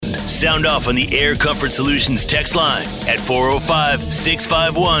Sound off on the Air Comfort Solutions text line at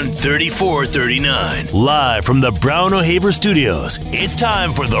 405-651-3439. Live from the Brown O'Haver Studios, it's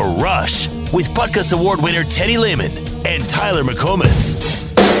time for The Rush with Butkus Award winner Teddy Lehman and Tyler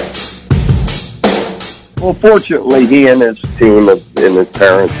McComas. Well, fortunately, he and his team and his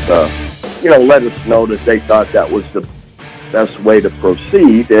parents, let us know that they thought that was the best way to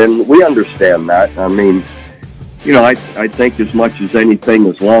proceed, and we understand that. I mean, I think as much as anything,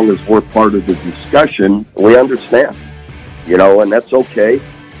 as long as we're part of the discussion, we understand, and that's okay,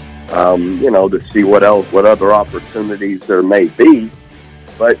 to see what other opportunities there may be.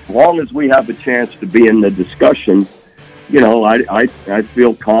 But as long as we have a chance to be in the discussion, I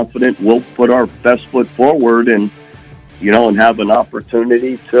feel confident we'll put our best foot forward and have an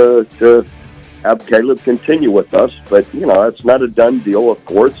opportunity to have Caleb continue with us. But, it's not a done deal, of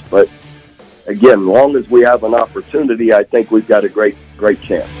course. But, again, as long as we have an opportunity, I think we've got a great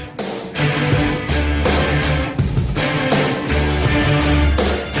chance.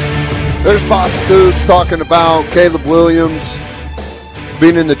 There's Bob Stoops talking about Caleb Williams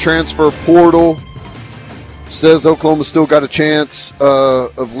being in the transfer portal. Says Oklahoma still got a chance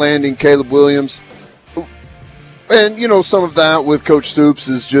of landing Caleb Williams. And, some of that with Coach Stoops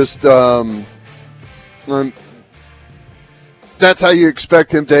is just that's how you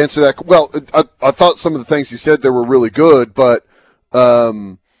expect him to answer that. Well, I thought some of the things he said there were really good, but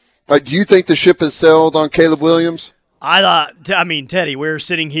do you think the ship has sailed on Caleb Williams? Teddy, we were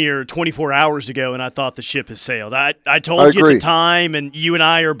sitting here 24 hours ago, and I thought the ship has sailed. I told you at the time, and you and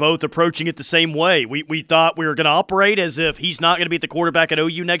I are both approaching it the same way. We thought we were going to operate as if he's not going to be the quarterback at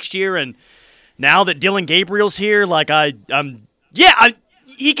OU next year, and now that Dillon Gabriel's here,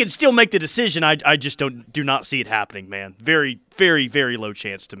 he can still make the decision. I just do not see it happening, man. Very, very, very low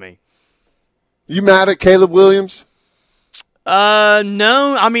chance to me. You mad at Caleb Williams?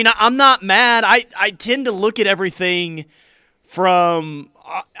 No. I mean, I'm not mad. I tend to look at everything from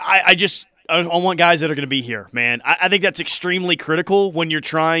I want guys that are going to be here, man. I think that's extremely critical when you're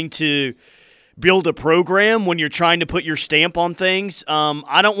trying to build a program, when you're trying to put your stamp on things.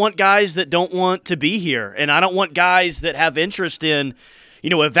 I don't want guys that don't want to be here, and I don't want guys that have interest in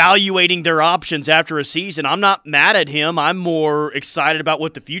evaluating their options after a season. I'm not mad at him. I'm more excited about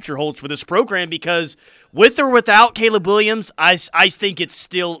what the future holds for this program because with or without Caleb Williams, I think it's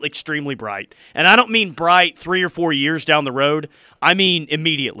still extremely bright. And I don't mean bright 3 or 4 years down the road. I mean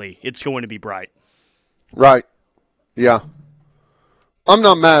immediately it's going to be bright. Right. Yeah. I'm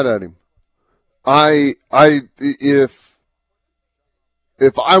not mad at him. If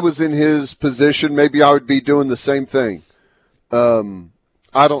I was in his position, maybe I would be doing the same thing.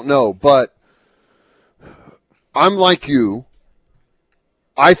 I don't know, but I'm like you.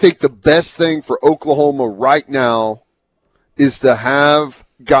 I think the best thing for Oklahoma right now is to have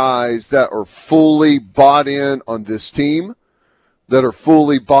guys that are fully bought in on this team, that are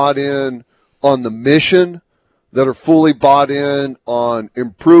fully bought in on the mission, that are fully bought in on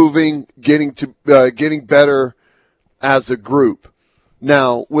improving, getting better as a group.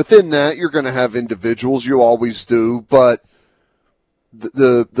 Now, within that, you're going to have individuals. You always do, but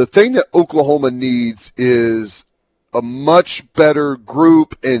the thing that Oklahoma needs is a much better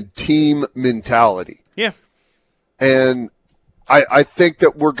group and team mentality. Yeah. And I think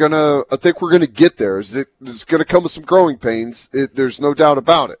that we're gonna get there. It's gonna come with some growing pains. There's no doubt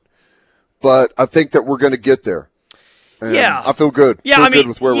about it. But I think that we're gonna get there. And yeah. I feel good. Yeah, good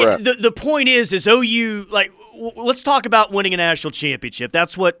with where we're at. The point is OU, let's talk about winning a national championship.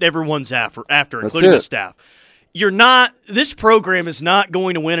 That's what everyone's after, including the staff. This program is not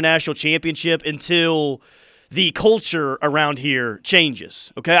going to win a national championship until the culture around here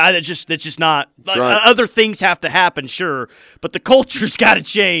changes. Okay, that's just not. Right. Other things have to happen, sure, but the culture's got to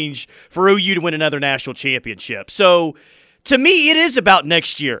change for OU to win another national championship. So, to me, it is about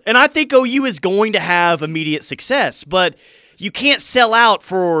next year, and I think OU is going to have immediate success, but you can't sell out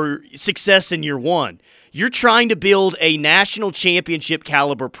for success in year one. You're trying to build a national championship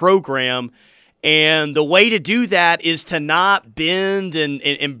caliber program. And the way to do that is to not bend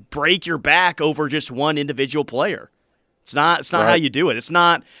and break your back over just one individual player. It's not right. How you do it. It's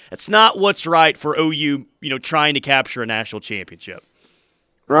not what's right for OU, trying to capture a national championship.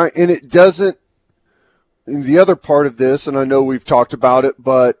 Right, and it doesn't. The other part of this, and I know we've talked about it,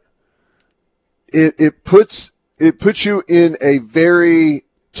 but it puts you in a very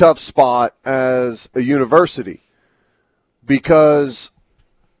tough spot as a university because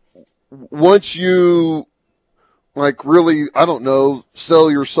once you really, I don't know, sell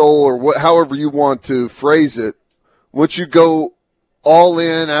your soul or however you want to phrase it, once you go all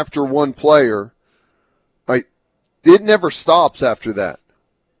in after one player, it never stops after that.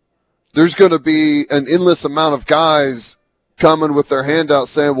 there's going to be an endless amount of guys coming with their hand out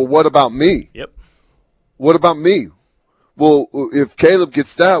saying, well, what about me? Yep. What about me? Well, if Caleb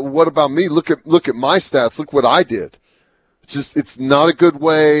gets that, well, what about me? Look at my stats. Look what I did. It's not a good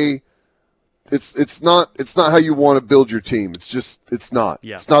way. It's not how you want to build your team. It's not.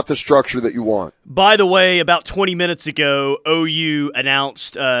 Yeah. It's not the structure that you want. By the way, about 20 minutes ago, OU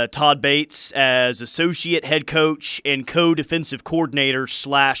announced Todd Bates as associate head coach and co-defensive coordinator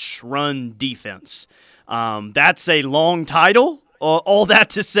 / run defense. That's a long title. All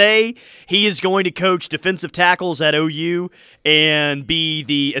that to say, he is going to coach defensive tackles at OU and be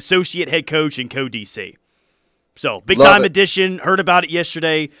the associate head coach and co-DC. So, big-time addition. Heard about it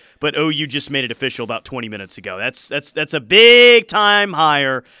yesterday, but OU just made it official about 20 minutes ago. That's a big-time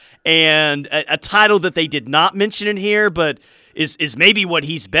hire and a title that they did not mention in here, but is maybe what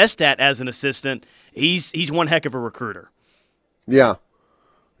he's best at as an assistant. He's one heck of a recruiter. Yeah.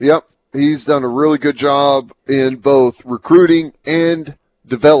 Yep. He's done a really good job in both recruiting and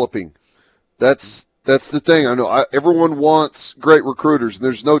developing. That's the thing. I know everyone wants great recruiters, and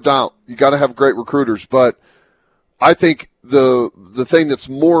there's no doubt you got to have great recruiters, but I think the thing that's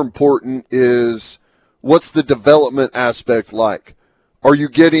more important is what's the development aspect like? Are you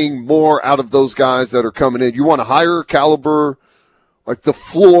getting more out of those guys that are coming in? You want a higher caliber, like the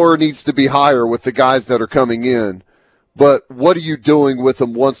floor needs to be higher with the guys that are coming in. But what are you doing with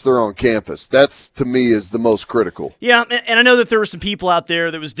them once they're on campus? That's, to me, is the most critical. Yeah, and I know that there were some people out there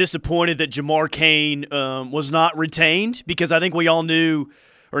that was disappointed that Jamar Cain was not retained because I think we all know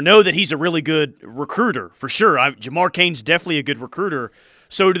that he's a really good recruiter, for sure. Jamar Cain's definitely a good recruiter.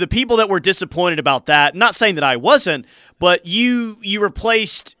 So to the people that were disappointed about that, not saying that I wasn't, but you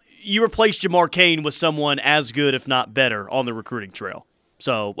replaced Jamar Cain with someone as good, if not better, on the recruiting trail.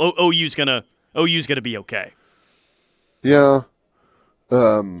 So OU's gonna be okay. Yeah.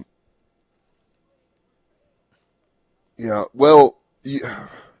 Yeah. Well,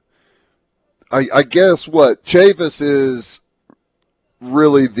 I guess what Chavis is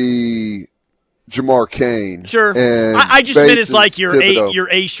really the Jamar Cain. Sure. And I just meant it's like your Thibodeau.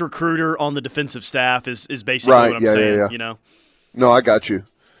 ace recruiter on the defensive staff is basically Right, what I'm yeah, saying. yeah. You know. No, I got you.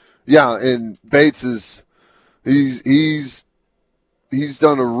 Yeah, and Bates is he's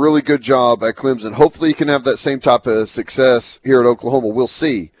done a really good job at Clemson. Hopefully he can have that same type of success here at Oklahoma. We'll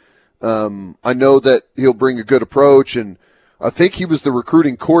see. I know that he'll bring a good approach, and I think he was the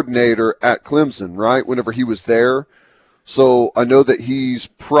recruiting coordinator at Clemson, right, whenever he was there. So I know that he's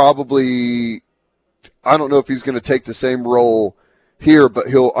probably – I don't know if he's going to take the same role here, but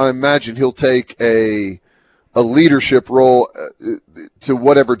I imagine he'll take a leadership role to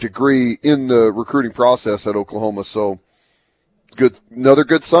whatever degree in the recruiting process at Oklahoma. So good, another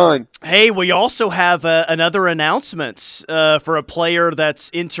good sign. Hey, we also have another announcement for a player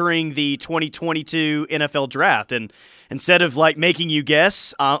that's entering the 2022 NFL Draft. And instead of like making you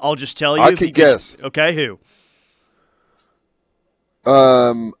guess, I'll just tell you. I can guess. Okay, who?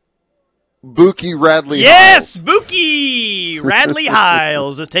 Buki Radley Yes, Hiles. Buki Radley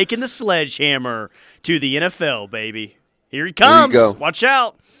Hiles is taking the sledgehammer to the NFL, baby. Here he comes. There you go. Watch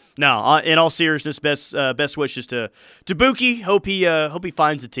out. No, in all seriousness, best wishes to Buki. Hope he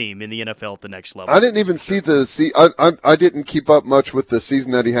finds a team in the NFL at the next level. I didn't even see I didn't keep up much with the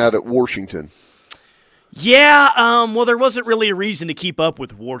season that he had at Washington. Yeah, well, there wasn't really a reason to keep up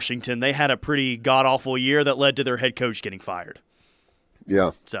with Washington. They had a pretty god-awful year that led to their head coach getting fired.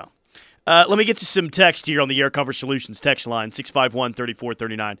 Yeah. So, let me get to some text here on the Air Cover Solutions text line,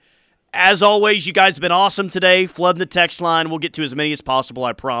 651-3439. As always, you guys have been awesome today, flooding the text line. We'll get to as many as possible,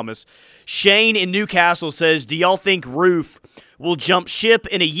 I promise. Shane in Newcastle says, do y'all think Roof will jump ship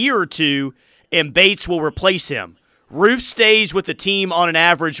in a year or two and Bates will replace him? Roof stays with the team on an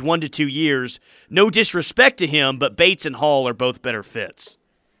average 1 to 2 years. No disrespect to him, but Bates and Hall are both better fits.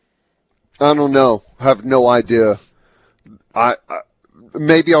 I don't know. I have no idea.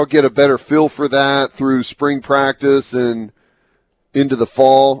 Maybe I'll get a better feel for that through spring practice and into the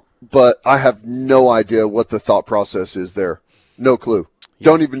fall, but I have no idea what the thought process is there. No clue.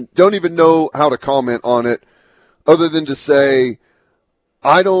 Yeah. Don't even know how to comment on it other than to say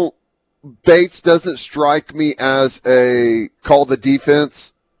Bates doesn't strike me as a call the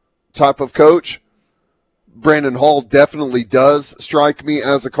defense type of coach. Brandon Hall definitely does strike me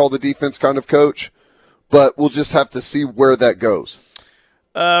as a call the defense kind of coach, but we'll just have to see where that goes.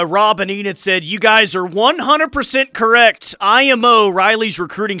 Rob and Enid said, you guys are 100% correct. IMO, Riley's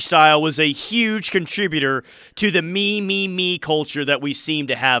recruiting style, was a huge contributor to the me culture that we seem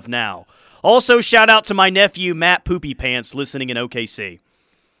to have now. Also, shout out to my nephew, Matt Poopy Pants, listening in OKC.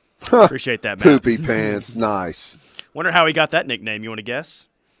 Appreciate that, Matt. Poopy Pants, nice. Wonder how he got that nickname. You want to guess?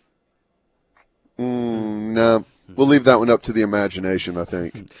 No. We'll leave that one up to the imagination, I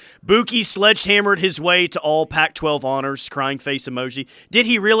think. Buki sledgehammered his way to all Pac-12 honors, crying face emoji. Did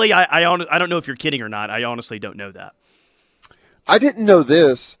he really? I don't know if you're kidding or not. I honestly don't know that. I didn't know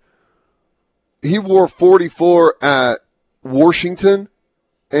this. He wore 44 at Washington,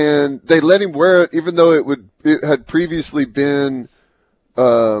 and they let him wear it even though it had previously been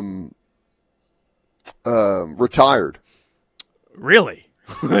retired. Really?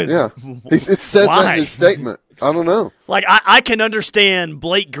 Yeah. It says that in his statement. I don't know. Like, I can understand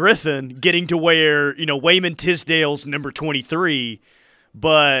Blake Griffin getting to wear, Wayman Tisdale's number 23,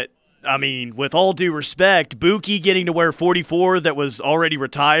 but, I mean, with all due respect, Buki getting to wear 44 that was already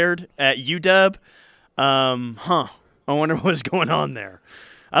retired at UW, I wonder what's going on there.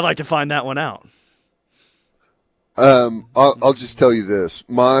 I'd like to find that one out. I'll just tell you this.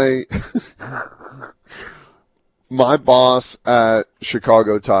 My boss at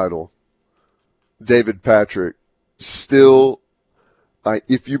Chicago Title, David Patrick, still,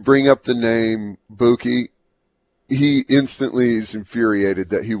 if you bring up the name Buki, he instantly is infuriated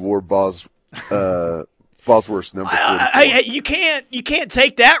that he wore Bosworth's number 44. You can't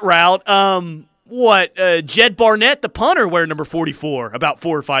take that route. Jed Barnett, the punter, wear number 44 about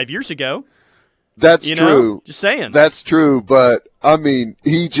 4 or 5 years ago. That's true. Just saying. That's true, but, I mean,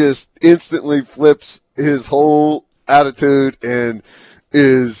 he just instantly flips his whole attitude and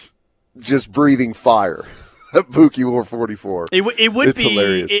is just breathing fire. Buki wore 44. It would it's be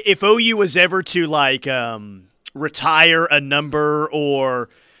hilarious. If OU was ever to retire a number, or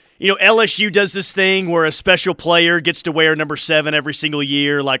LSU does this thing where a special player gets to wear number 7 every single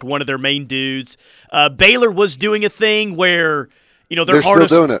year, like one of their main dudes. Baylor was doing a thing where they're still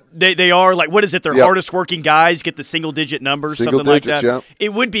doing it. They are like, what is it? Their hardest working guys get the single digit numbers, something like that. Yeah.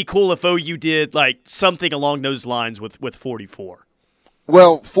 It would be cool if OU did like something along those lines with 44.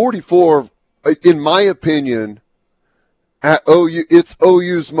 Well, 44, in my opinion, at OU, it's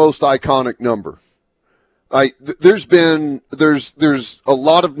OU's most iconic number. There's a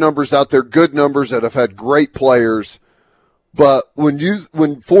lot of numbers out there, good numbers that have had great players, but when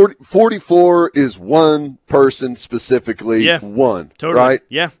 44 is one person specifically, one, totally. Right?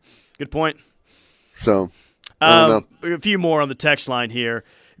 Yeah, good point. So, I don't know. A few more on the text line here.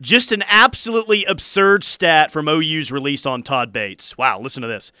 Just an absolutely absurd stat from OU's release on Todd Bates. Wow, listen to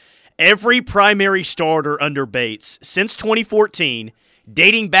this. Every primary starter under Bates since 2014,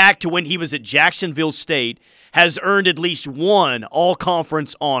 dating back to when he was at Jacksonville State, has earned at least one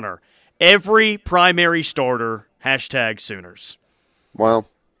all-conference honor. Every primary starter, #Sooners. Wow.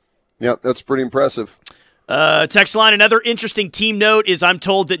 Yep, that's pretty impressive. Text line, another interesting team note is I'm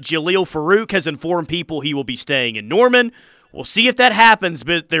told that Jaleel Farouk has informed people he will be staying in Norman. We'll see if that happens,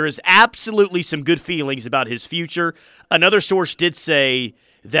 but there is absolutely some good feelings about his future. Another source did say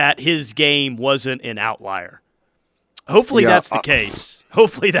that his game wasn't an outlier. Hopefully that's the case.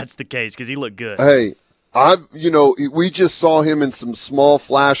 Hopefully that's the case because he looked good. Hey, we just saw him in some small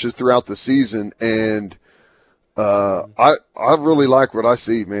flashes throughout the season, and I really like what I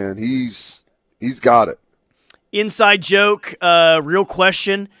see, man. He's got it. Inside joke, real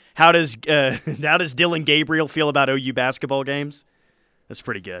question. How does Dylan Gabriel feel about OU basketball games? That's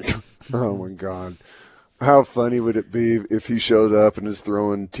pretty good. Oh, my God. How funny would it be if he showed up and is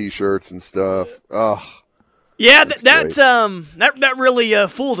throwing T-shirts and stuff? Oh, yeah, that really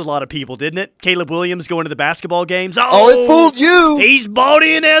fooled a lot of people, didn't it? Caleb Williams going to the basketball games. Oh, it fooled you. He's bought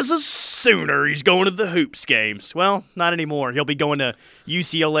in as a Sooner. He's going to the hoops games. Well, not anymore. He'll be going to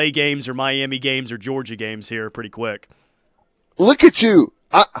UCLA games or Miami games or Georgia games here pretty quick. Look at you.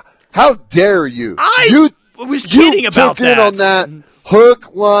 How dare you? I was kidding about that. You took in on that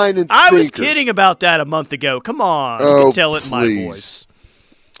hook, line, and sinker. I was kidding about that a month ago. Come on. You can tell it in my voice.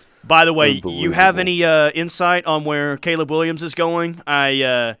 By the way, you have any insight on where Caleb Williams is going?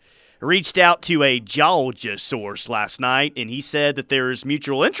 I reached out to a Georgia source last night, and he said that there is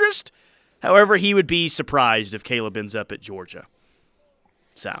mutual interest. However, he would be surprised if Caleb ends up at Georgia.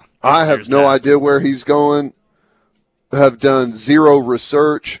 So I have no idea where he's going. Have done zero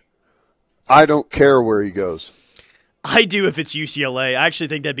research. I don't care where he goes. I do if it's UCLA. I actually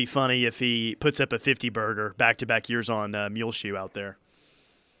think that'd be funny if he puts up a 50-burger back-to-back years on Muleshoe out there.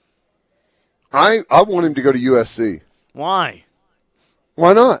 I want him to go to USC. Why?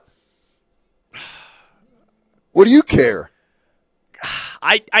 Why not? What do you care?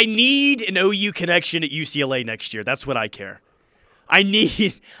 I need an OU connection at UCLA next year. That's what I care. I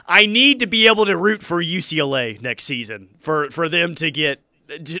need to be able to root for UCLA next season for them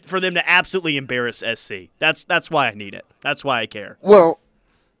to absolutely embarrass SC. That's why I need it. That's why I care. Well,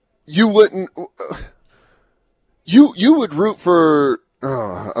 you wouldn't. You would root for.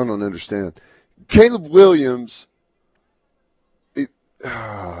 Oh, I don't understand. Caleb Williams.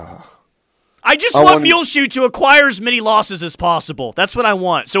 I just want Muleshoe to acquire as many losses as possible. That's what I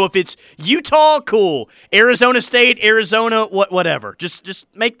want. So if it's Utah, cool. Arizona State, Arizona, whatever. Just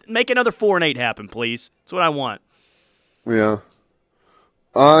make another 4-8 happen, please. That's what I want. Yeah.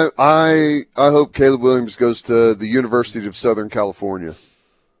 I hope Caleb Williams goes to the University of Southern California.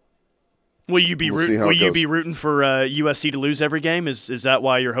 Will you be rooting for USC to lose every game? Is that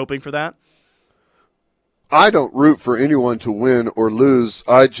why you're hoping for that? I don't root for anyone to win or lose.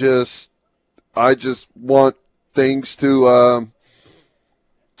 I just want things to,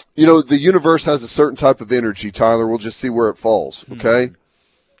 the universe has a certain type of energy, Tyler. We'll just see where it falls, okay?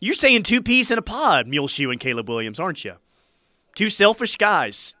 You're saying two peas in a pod, Muleshoe and Caleb Williams, aren't you? Two selfish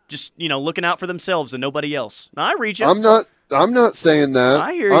guys, just, looking out for themselves and nobody else. No, I read you. I'm not saying that.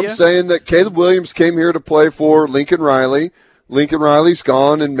 I hear you. I'm saying that Caleb Williams came here to play for Lincoln Riley. Lincoln Riley's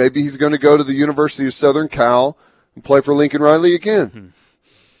gone, and maybe he's going to go to the University of Southern Cal and play for Lincoln Riley again.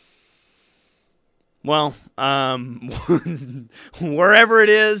 Well, wherever it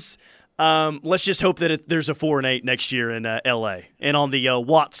is, let's just hope that there's a 4-8 next year in L.A. and on the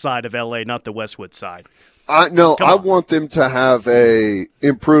Watts side of L.A., not the Westwood side. I want them to have a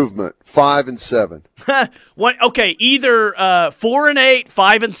improvement, 5-7. What? Okay, either 4-8,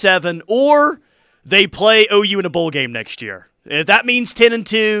 5-7, or they play OU in a bowl game next year. If that means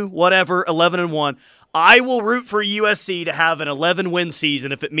 10-2, whatever, 11-1. I will root for USC to have an 11-win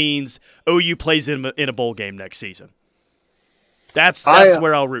season if it means OU plays in a bowl game next season. That's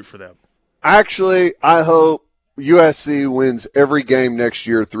where I'll root for them. Actually, I hope USC wins every game next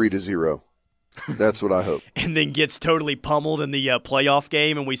year 3-0. That's what I hope. And then gets totally pummeled in the playoff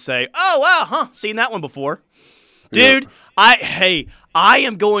game, and we say, "Oh wow, seen that one before, dude." Yep. I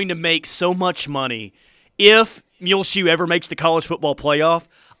am going to make so much money if Muleshoe ever makes the college football playoff.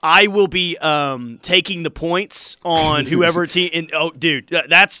 I will be taking the points on whoever team. And dude,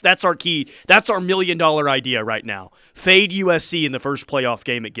 that's our key. That's our $1 million idea right now. Fade USC in the first playoff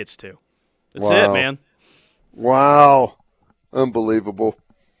game it gets to. That's it, man. Wow, unbelievable.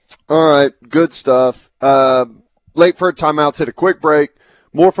 All right, good stuff. Late for a timeout. Hit a quick break.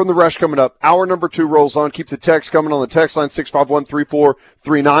 More from the Rush coming up. Hour number 2 rolls on. Keep the text coming on the text line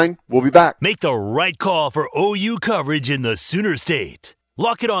 651-3439. We'll be back. Make the right call for OU coverage in the Sooner State.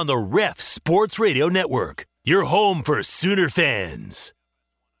 Lock it on the Ref Sports Radio Network, your home for Sooner fans.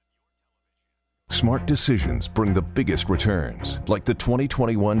 Smart decisions bring the biggest returns, like the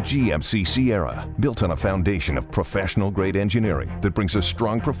 2021 GMC Sierra, built on a foundation of professional-grade engineering that brings a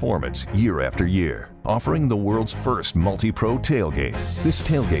strong performance year after year. Offering the world's first multi-pro tailgate, this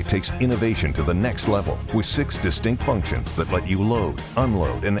tailgate takes innovation to the next level with 6 distinct functions that let you load,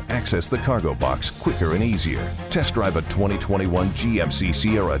 unload, and access the cargo box quicker and easier. Test drive a 2021 GMC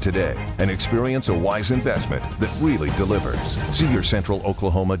Sierra today and experience a wise investment that really delivers. See your Central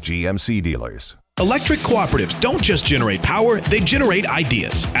Oklahoma GMC dealers. Electric cooperatives don't just generate power, they generate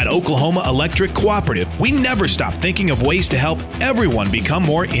ideas. At Oklahoma Electric Cooperative, we never stop thinking of ways to help everyone become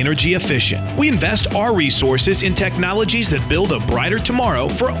more energy efficient. We invest our resources in technologies that build a brighter tomorrow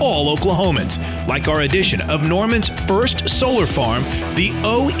for all Oklahomans, like our addition of Norman's first solar farm, the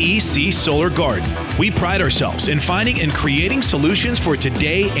OEC Solar Garden. We pride ourselves in finding and creating solutions for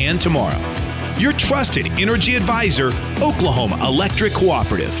today and tomorrow. Your trusted energy advisor, Oklahoma Electric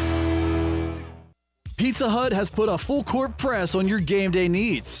Cooperative. Pizza Hut has put a full-court press on your game day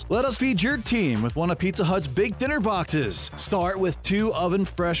needs. Let us feed your team with one of Pizza Hut's big dinner boxes. Start with 2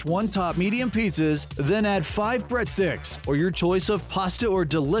 oven-fresh one-top medium pizzas, then add 5 breadsticks, or your choice of pasta or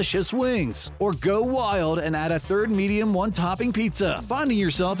delicious wings. Or go wild and add a 3rd medium one-topping pizza. Finding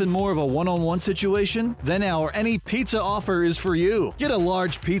yourself in more of a one-on-one situation? Then our Any Pizza offer is for you. Get a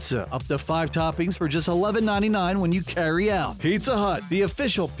large pizza, up to 5 toppings for just $11.99 when you carry out. Pizza Hut, the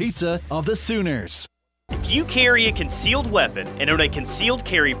official pizza of the Sooners. If you carry a concealed weapon and own a concealed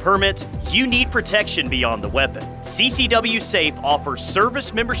carry permit, you need protection beyond the weapon. CCW Safe offers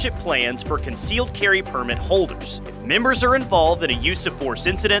service membership plans for concealed carry permit holders. If members are involved in a use of force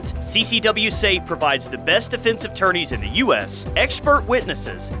incident, CCW Safe provides the best defense attorneys in the U.S., expert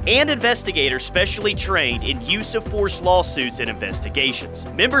witnesses, and investigators specially trained in use of force lawsuits and investigations.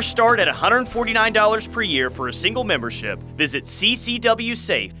 Members start at $149 per year for a single membership. Visit CCW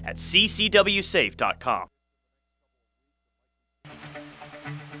Safe at ccwsafe.com.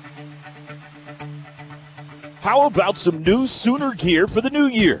 How about some new Sooner gear for the new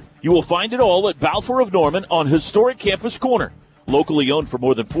year? You will find it all at Balfour of Norman on Historic Campus Corner. Locally owned for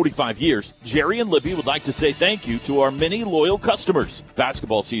more than 45 years, Jerry and Libby would like to say thank you to our many loyal customers.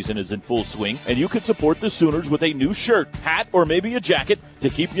 Basketball season is in full swing, and you can support the Sooners with a new shirt, hat, or maybe a jacket to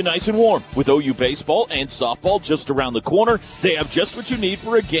keep you nice and warm. With OU baseball and softball just around the corner, they have just what you need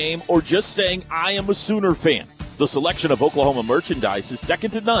for a game or just saying, I am a Sooner fan. The selection of Oklahoma merchandise is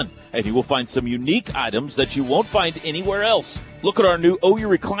second to none, and you will find some unique items that you won't find anywhere else. Look at our new OU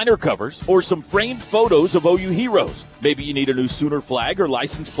recliner covers or some framed photos of OU heroes. Maybe you need a new Sooner flag or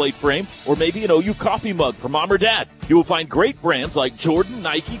license plate frame, or maybe an OU coffee mug for mom or dad. You will find great brands like Jordan,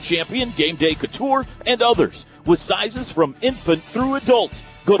 Nike, Champion, Game Day Couture, and others, with sizes from infant through adult.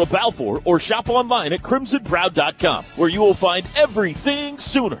 Go to Balfour or shop online at crimsonproud.com, where you will find everything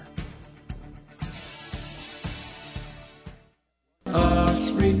Sooner.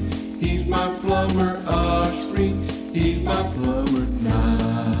 Osprey, he's my plumber. Osprey, he's my plumber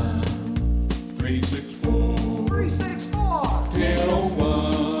now. 364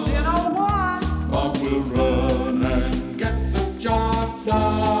 1001 Bob will run and get the job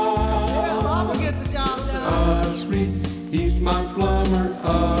done. Yeah, Bob will get the job done. Osprey, he's my plumber.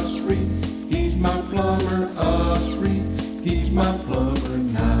 Osprey, he's my plumber. Osprey, he's my plumber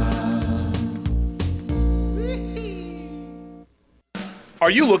now. Are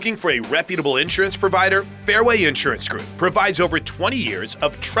you looking for a reputable insurance provider? Fairway Insurance Group provides over 20 years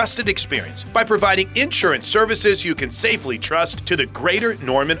of trusted experience by providing insurance services you can safely trust to the greater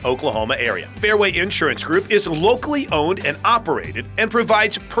Norman, Oklahoma area. Fairway Insurance Group is locally owned and operated and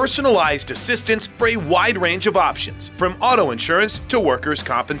provides personalized assistance for a wide range of options, from auto insurance to workers'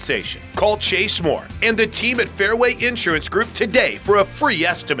 compensation. Call Chase Moore and the team at Fairway Insurance Group today for a free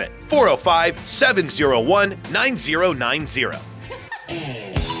estimate. 405-701-9090.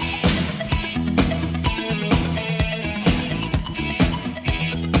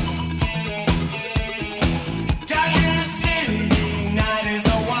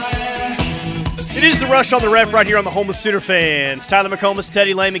 It is the Rush on the Ref right here on the home of Sooner fans. Tyler McComas,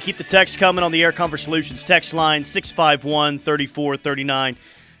 Teddy Lehman. Keep the text coming on the Air Comfort Solutions text line 651-3439.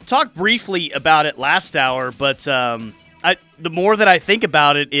 Talked briefly about it last hour, but the more that I think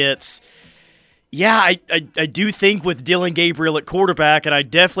about it, it's I do think with Dylan Gabriel at quarterback, and I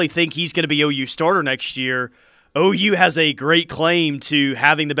definitely think he's going to be OU starter next year. OU has a great claim to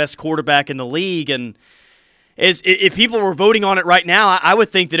having the best quarterback in the league, and if people were voting on it right now, I would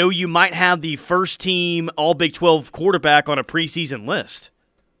think that OU might have the first team All Big 12 quarterback on a preseason list,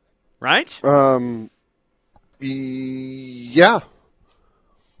 right? Yeah.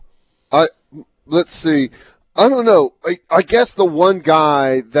 Let's see. I don't know. I guess the one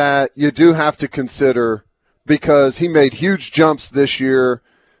guy that you do have to consider, because he made huge jumps this year,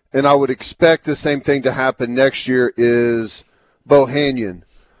 and I would expect the same thing to happen next year, is Bohannon.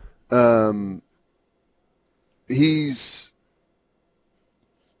 He's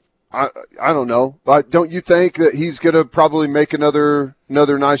I don't know. Don't you think that he's going to probably make another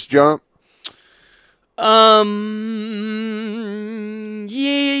nice jump? Yeah.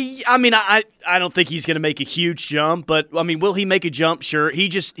 I mean, I don't think he's going to make a huge jump, but I mean, will he make a jump? Sure. He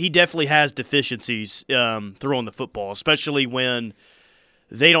definitely has deficiencies throwing the football, especially when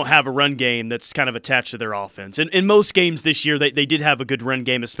they don't have a run game that's kind of attached to their offense. And in most games this year, they did have a good run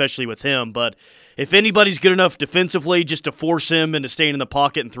game, especially with him. But if anybody's good enough defensively just to force him into staying in the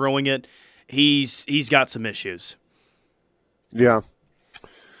pocket and throwing it, he's got some issues. Yeah.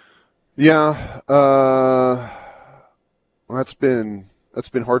 That's been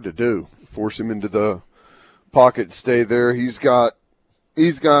hard to do. Force him into the pocket and stay there. He's got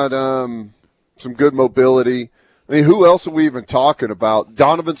some good mobility. I mean, who else are we even talking about?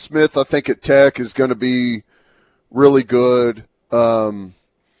 Donovan Smith, I think, at Tech is going to be really good. Do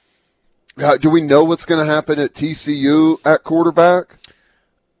we know what's going to happen at TCU at quarterback?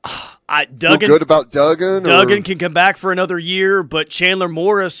 Feel good about Duggan? Duggan can come back for another year, but Chandler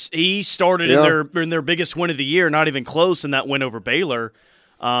Morris, he started in their biggest win of the year, not even close in that win over Baylor.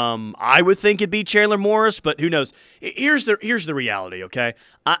 I would think it'd be Chandler Morris, but who knows? Here's the reality, okay?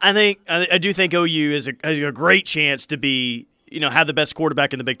 I do think OU has a great chance to be, have the best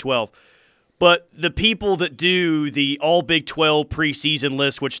quarterback in the Big 12. But the people that do the all Big 12 preseason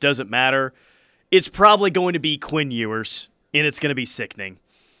list, which doesn't matter, it's probably going to be Quinn Ewers, and it's going to be sickening.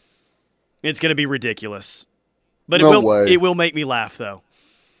 It's going to be ridiculous. But it will make me laugh, though.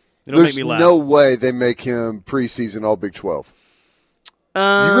 There's no way they make him preseason all Big 12. You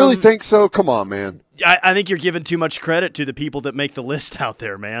really think so? Come on, man. I think you're giving too much credit to the people that make the list out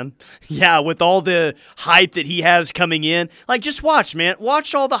there, man. Yeah, with all the hype that he has coming in. Like, just watch, man.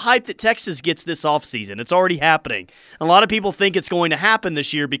 Watch all the hype that Texas gets this offseason. It's already happening. A lot of people think it's going to happen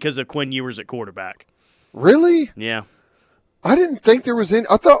this year because of Quinn Ewers at quarterback. Really? Yeah. I didn't think there was any.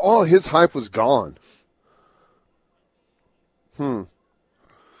 I thought all his hype was gone.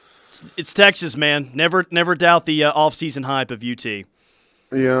 It's Texas, man. Never doubt the off-season hype of UT.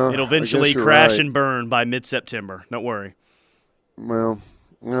 Yeah, it'll eventually crash and burn by mid-September. Don't worry. Well,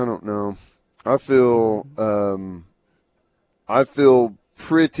 I don't know. I feel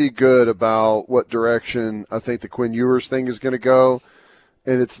pretty good about what direction I think the Quinn Ewers thing is going to go,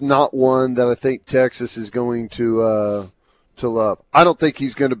 and it's not one that I think Texas is going to love. I don't think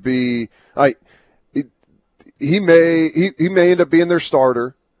he's going to be. He may end up being their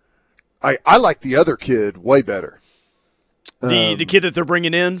starter. I like the other kid way better. The kid that they're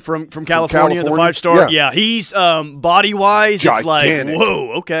bringing in from California, the 5-star. Yeah, he's body-wise, gigantic. It's like,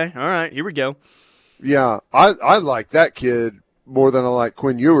 whoa, okay, all right, here we go. Yeah, I like that kid more than I like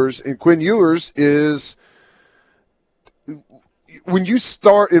Quinn Ewers. And Quinn Ewers is, when you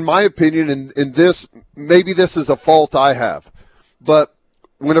start, in my opinion, in this, maybe this is a fault I have, but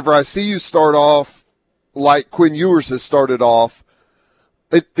whenever I see you start off like Quinn Ewers has started off,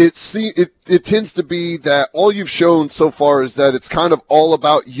 it tends to be that all you've shown so far is that it's kind of all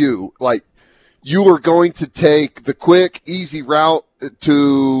about you. Like, you are going to take the quick, easy route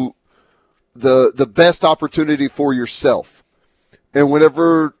to the best opportunity for yourself. And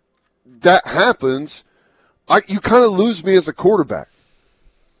whenever that happens, you kind of lose me as a quarterback.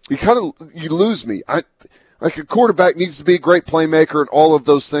 You lose me. Like, a quarterback needs to be a great playmaker and all of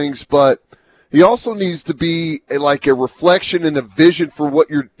those things, but he also needs to be a reflection and a vision for what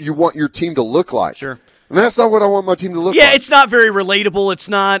you want your team to look like. Sure. And that's not what I want my team to look like. Yeah, it's not very relatable. It's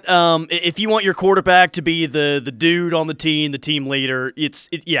not if you want your quarterback to be the dude on the team leader,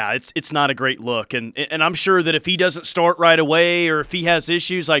 it's not a great look. And I'm sure that if he doesn't start right away or if he has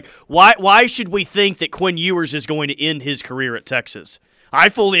issues, like why should we think that Quinn Ewers is going to end his career at Texas? I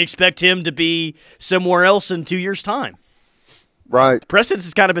fully expect him to be somewhere else in 2 years' time. Right. Precedence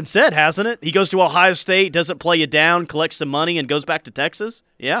has kind of been set, hasn't it? He goes to Ohio State, doesn't play you down, collects some money, and goes back to Texas?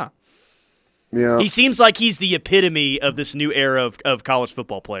 Yeah. Yeah. He seems like he's the epitome of this new era of college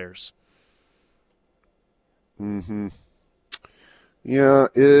football players. Mm-hmm. Yeah,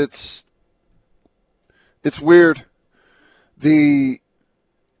 it's weird. We've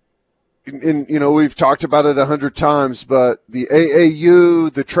talked about it 100 times, but the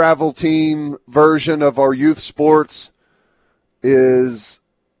AAU, the travel team version of our youth sports, is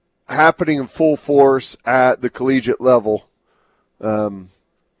happening in full force at the collegiate level. For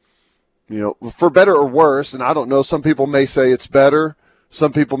better or worse, and I don't know, some people may say it's better,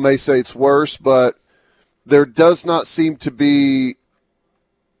 some people may say it's worse, but there does not seem to be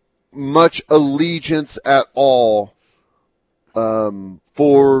much allegiance at all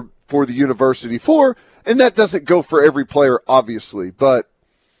for the university. And that doesn't go for every player, obviously, but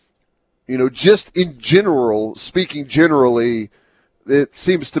just in general, speaking generally, it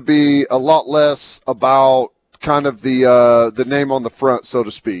seems to be a lot less about kind of the name on the front, so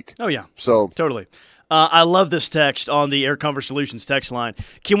to speak. Oh, yeah. So totally. I love this text on the Air Comfort Solutions text line.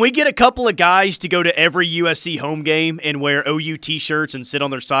 Can we get a couple of guys to go to every USC home game and wear OU T-shirts and sit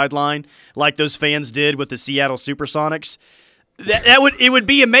on their sideline like those fans did with the Seattle Supersonics? It would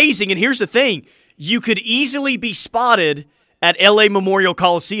be amazing. And here's the thing. You could easily be spotted at LA Memorial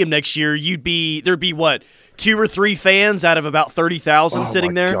Coliseum next year. There'd be what, 2 or 3 fans out of about 30,000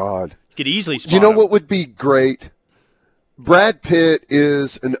 sitting there? Oh, my God. You could easily spot You know them. what would be great? Brad Pitt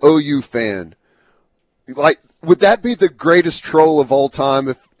is an OU fan. Like, would that be the greatest troll of all time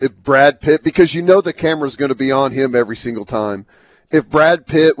if Brad Pitt, because the camera's going to be on him every single time. If Brad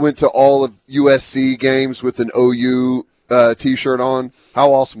Pitt went to all of USC games with an OU T-shirt on,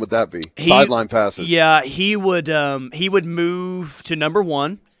 how awesome would that be? Sideline passes. Yeah, he would move to number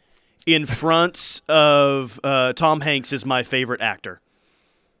 1 in front of Tom Hanks is my favorite actor.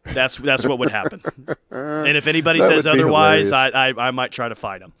 That's what would happen. And if anybody says otherwise, I might try to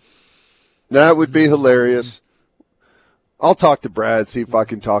fight him. That would be hilarious. I'll talk to Brad, see if I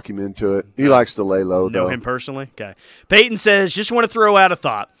can talk him into it. He likes to lay low, though. Know him personally? Okay. Peyton says, just want to throw out a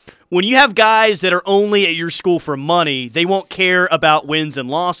thought. When you have guys that are only at your school for money, they won't care about wins and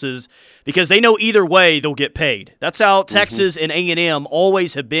losses because they know either way they'll get paid. That's how Texas and A&M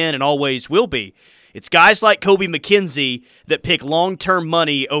always have been and always will be. It's guys like Kobe McKenzie that pick long-term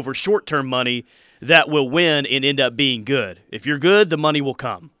money over short-term money that will win and end up being good. If you're good, the money will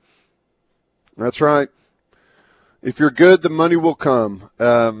come. That's right. If you're good, the money will come.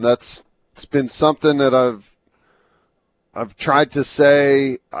 It's been something that I've tried to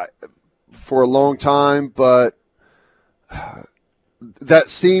say for a long time, but that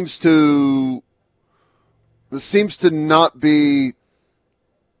seems to not be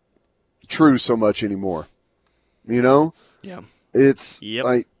true so much anymore. Yeah. It's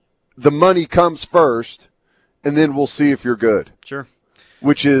like the money comes first, and then we'll see if you're good. Sure.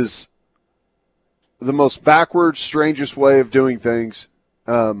 Which is the most backwards, strangest way of doing things.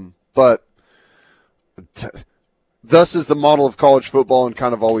 But thus is the model of college football and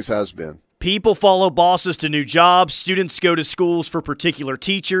kind of always has been. People follow bosses to new jobs. Students go to schools for particular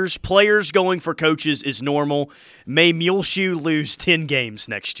teachers. Players going for coaches is normal. May Muleshoe lose 10 games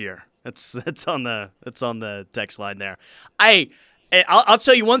next year. That's on the text line there. I'll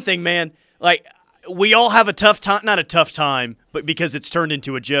tell you one thing, man. Like, we all have a tough time, not a tough time, but because it's turned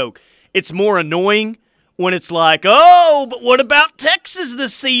into a joke. It's more annoying when it's like, oh, but what about Texas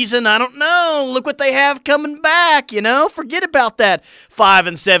this season? I don't know. Look what they have coming back, Forget about that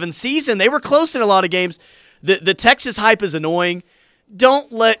 5-7 season. They were close in a lot of games. The Texas hype is annoying.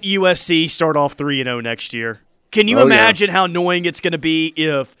 Don't let USC start off 3-0 next year. Can you imagine how annoying it's going to be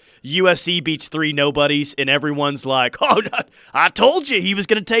if USC beats 3 nobodies and everyone's like, oh, I told you he was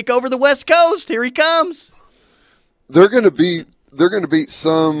going to take over the West Coast. Here he comes. They're going to beat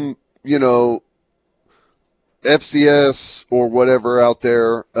some, FCS or whatever out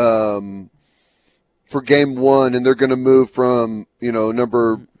there for game 1, and they're going to move from,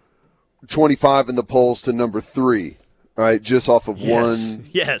 number 25 in the polls to number 3, right, just off of one.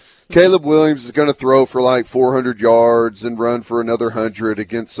 Yes. Caleb Williams is going to throw for like 400 yards and run for another 100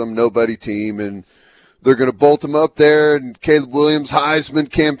 against some nobody team, and they're going to bolt him up there, and Caleb Williams'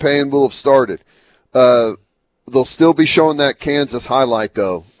 Heisman campaign will have started. They'll still be showing that Kansas highlight,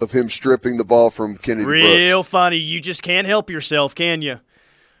 though, of him stripping the ball from Kennedy Brooks. Real funny. You just can't help yourself, can you?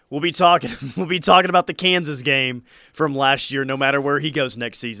 We'll be talking about the Kansas game from last year, no matter where he goes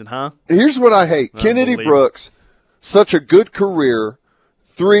next season, huh? Here's what I hate. Kennedy Brooks, such a good career,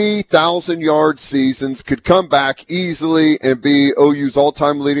 3,000-yard seasons, could come back easily and be OU's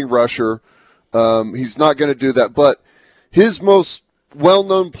all-time leading rusher. He's not going to do that, but his most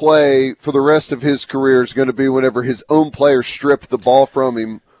well-known play for the rest of his career is going to be whenever his own players stripped the ball from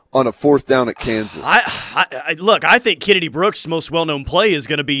him on a 4th down at Kansas. Look, I think Kennedy Brooks' most well-known play is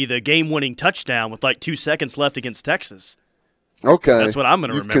going to be the game-winning touchdown with like 2 seconds left against Texas. Okay. That's what I'm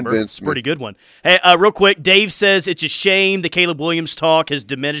going to remember. Convinced it's a pretty good one. Hey, real quick, Dave says it's a shame the Caleb Williams talk has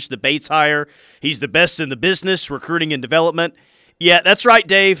diminished the Bates hire. He's the best in the business, recruiting and development. Yeah, that's right,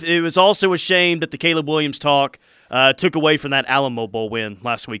 Dave. It was also a shame that the Caleb Williams talk took away from that Alamo Bowl win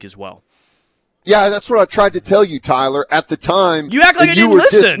last week as well. Yeah, that's what I tried to tell you, Tyler. At the time, you act like I didn't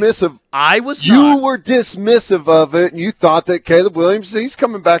listen. Dismissive. I was not. You were dismissive of it, and you thought that Caleb Williams, he's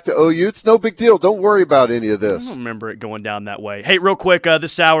coming back to OU. It's no big deal. Don't worry about any of this. I don't remember it going down that way. Hey, real quick,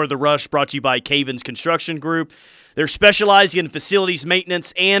 this hour of The Rush brought to you by Cavens Construction Group. They're specializing in facilities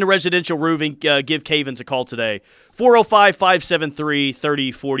maintenance and residential roofing. Give Cavens a call today,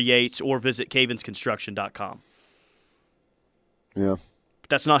 405-573-3048, or visit cavensconstruction.com. Yeah. But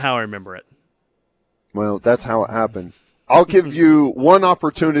that's not how I remember it. Well, that's how it happened. I'll give you one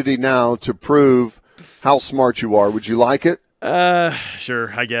opportunity now to prove how smart you are. Would you like it?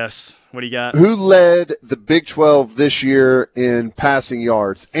 Sure, I guess. What do you got? Who led the Big 12 this year in passing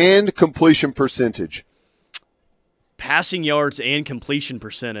yards and completion percentage? Passing yards and completion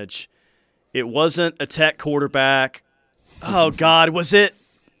percentage. It wasn't a Tech quarterback. Oh, God, was it?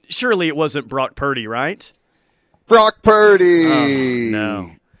 Surely it wasn't Brock Purdy, right? Brock Purdy. Oh,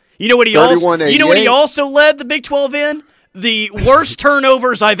 no. You know what he also led the Big 12 in? The worst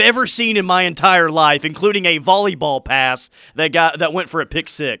turnovers I've ever seen in my entire life, including a volleyball pass that went for a pick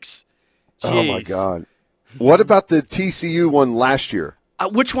 6. Jeez. Oh my God! What about the TCU one last year?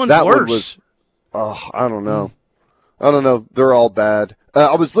 Which one's worse? I don't know. They're all bad.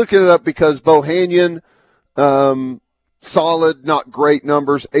 I was looking it up because Bohannon, solid, not great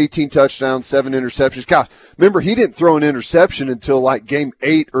numbers, 18 touchdowns, 7 interceptions. Gosh, remember, he didn't throw an interception until like game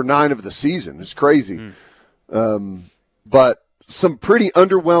 8 or 9 of the season. It's crazy. But some pretty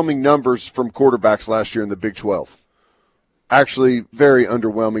underwhelming numbers from quarterbacks last year in the Big 12. Actually, very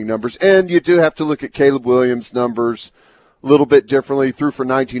underwhelming numbers. And you do have to look at Caleb Williams' numbers a little bit differently. Threw for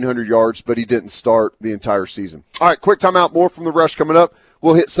 1,900 yards, but he didn't start the entire season. All right, quick timeout. More from The Rush coming up.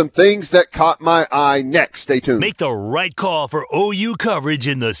 We'll hit some things that caught my eye next. Stay tuned. Make the right call for OU coverage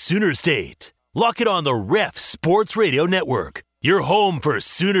in the Sooner State. Lock it on the Ref Sports Radio Network, your home for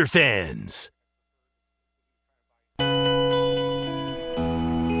Sooner fans.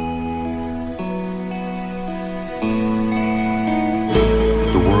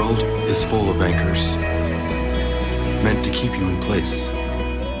 The world is full of anchors, meant to keep you in place.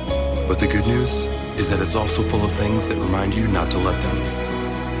 But the good news is that it's also full of things that remind you not to let them.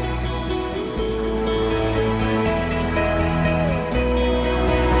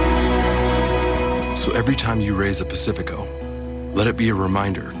 So every time you raise a Pacifico, let it be a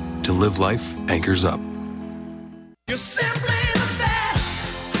reminder to live life anchors up. You're simply the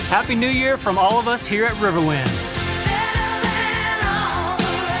best. Happy New Year from all of us here at Riverwind.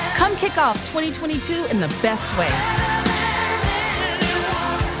 Come kick off 2022 in the best way.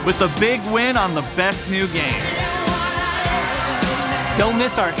 With a big win on the best new games. Don't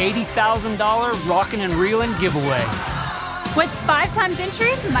miss our $80,000 Rockin' and Reelin' giveaway. With 5 times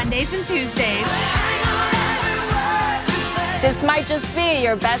entries Mondays and Tuesdays. This might just be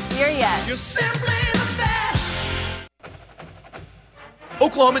your best year yet. You're simply the best.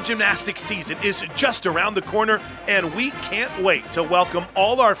 Oklahoma gymnastics season is just around the corner, and we can't wait to welcome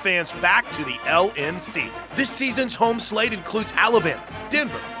all our fans back to the LNC. This season's home slate includes Alabama,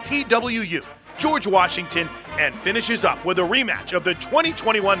 Denver, TWU, George Washington, and finishes up with a rematch of the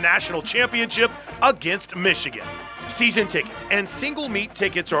 2021 National Championship against Michigan. Season tickets and single meet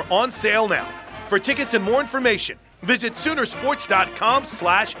tickets are on sale now. For tickets and more information, visit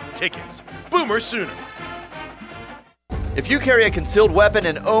Soonersports.com/tickets. Boomer Sooner. If you carry a concealed weapon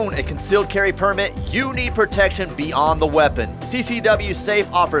and own a concealed carry permit, you need protection beyond the weapon. CCW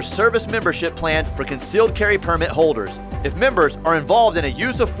Safe offers service membership plans for concealed carry permit holders. If members are involved in a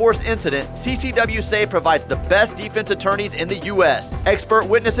use of force incident, CCW Safe provides the best defense attorneys in the U.S., expert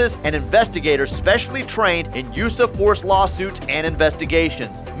witnesses, and investigators specially trained in use of force lawsuits and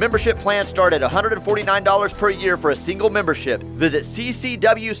investigations. Membership plans start at $149 per year for a single membership. Visit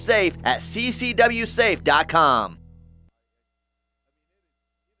CCW Safe at ccwsafe.com.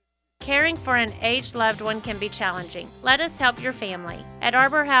 Caring for an aged loved one can be challenging. Let us help your family. At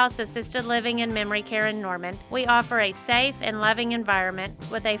Arbor House Assisted Living and Memory Care in Norman, we offer a safe and loving environment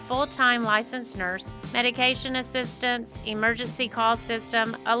with a full-time licensed nurse, medication assistance, emergency call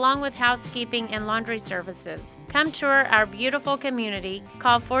system, along with housekeeping and laundry services. Come tour our beautiful community.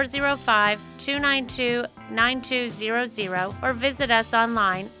 Call 405-292-9200 or visit us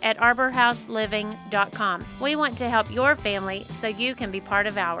online at arborhouseliving.com. We want to help your family so you can be part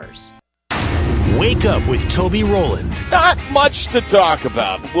of ours. Wake up with Toby Rowland. Not much to talk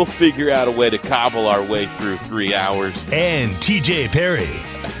about. We'll figure out a way to cobble our way through 3 hours. And TJ Perry.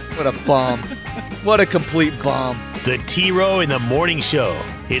 What a bomb. What a complete bomb. The T-Row in the Morning Show.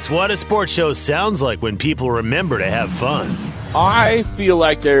 It's what a sports show sounds like when people remember to have fun. I feel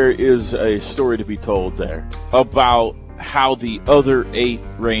like there is a story to be told there about how the other 8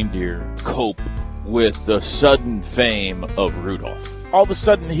 reindeer cope with the sudden fame of Rudolph. All of a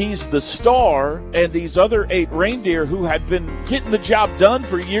sudden, he's the star, and these other 8 reindeer who had been getting the job done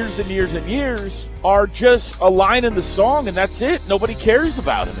for years and years and years are just a line in the song, and that's it. Nobody cares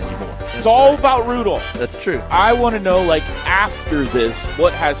about him anymore. It's all about Rudolph. That's true. I want to know, after this,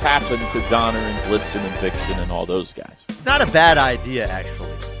 what has happened to Donner and Blitzen and Vixen and all those guys. It's not a bad idea,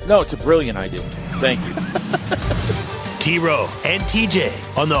 actually. No, it's a brilliant idea. Thank you. T-Row and TJ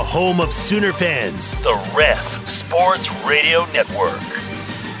on the home of Sooner fans, the Ref Sports Radio Network.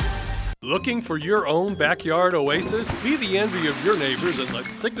 Looking for your own backyard oasis? Be the envy of your neighbors and let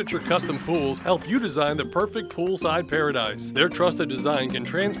Signature Custom Pools help you design the perfect poolside paradise. Their trusted design can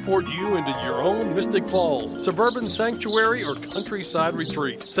transport you into your own Mystic Falls, suburban sanctuary, or countryside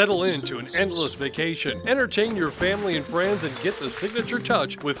retreat. Settle into an endless vacation. Entertain your family and friends and get the signature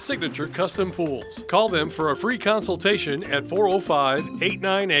touch with Signature Custom Pools. Call them for a free consultation at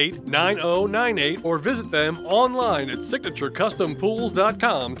 405-898-9098 or visit them online at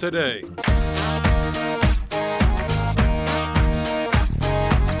signaturecustompools.com today.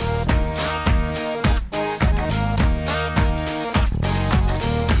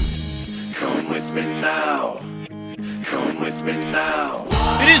 Come with me now. Come with me now.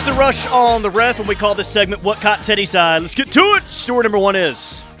 It is the Rush on the Ref, and we call this segment What Caught Teddy's Eye. Let's get to it. Story number 1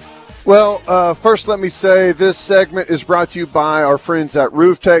 is... Well, first let me say this segment is brought to you by our friends at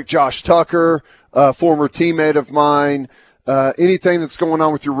Roof Tech. Josh Tucker, former teammate of mine. Anything that's going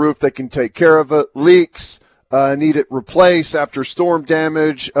on with your roof, they can take care of it. Leaks, need it replaced after storm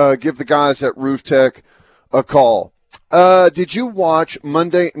damage, give the guys at Roof Tech a call. Did you watch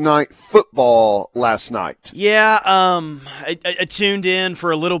Monday Night Football last night? Yeah, I tuned in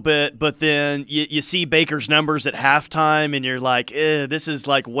for a little bit, but then you see Baker's numbers at halftime, and you're like, this is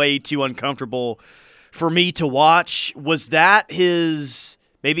way too uncomfortable for me to watch. Was that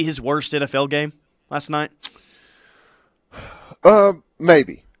maybe his worst NFL game last night?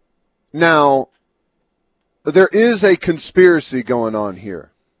 Maybe. Now, there is a conspiracy going on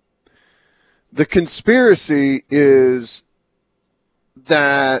here. The conspiracy is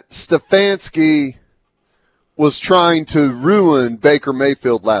that Stefanski was trying to ruin Baker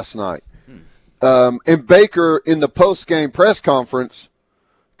Mayfield last night. And Baker, in the post-game press conference,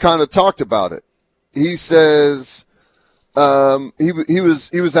 kind of talked about it. he says he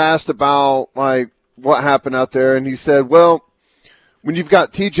was asked about like what happened out there, and he said, well, when you've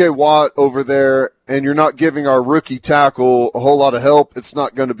got T.J. Watt over there and you're not giving our rookie tackle a whole lot of help, it's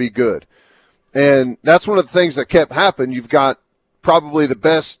not going to be good. And that's one of the things that kept happening. You've got probably the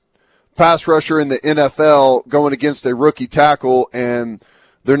best pass rusher in the NFL going against a rookie tackle, and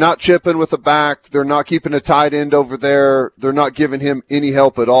they're not chipping with the back. They're not keeping a tight end over there. They're not giving him any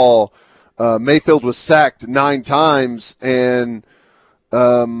help at all. Mayfield was sacked 9 times, and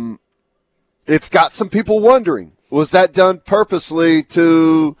it's got some people wondering, was that done purposely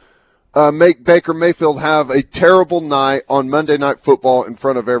to make Baker Mayfield have a terrible night on Monday Night Football in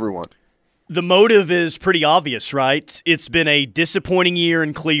front of everyone? The motive is pretty obvious, right? It's been a disappointing year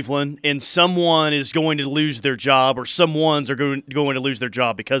in Cleveland, and someone is going to lose their job, or someone's are going to lose their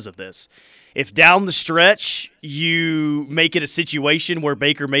job because of this. If down the stretch you make it a situation where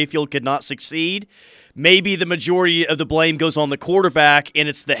Baker Mayfield could not succeed, maybe the majority of the blame goes on the quarterback, and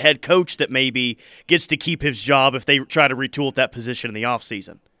it's the head coach that maybe gets to keep his job if they try to retool at that position in the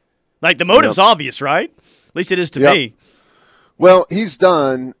offseason. Like, the motive's obvious, right? At least it is to me. Well, he's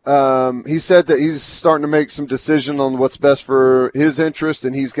done. He said that he's starting to make some decision on what's best for his interest,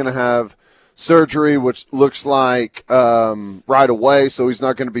 and he's going to have surgery, which looks like right away, so he's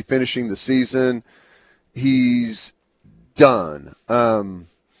not going to be finishing the season. He's done.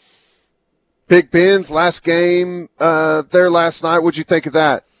 Big Ben's last game there last night. What'd you think of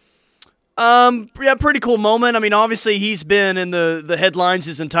that? Yeah, pretty cool moment. I mean, obviously he's been in the headlines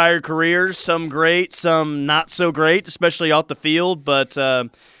his entire career. Some great, some not so great, especially off the field. But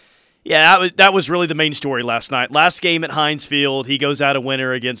yeah, that was really the main story last night. Last game at Heinz Field, he goes out a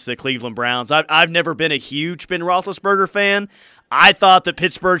winner against the Cleveland Browns. I've never been a huge Ben Roethlisberger fan. I thought that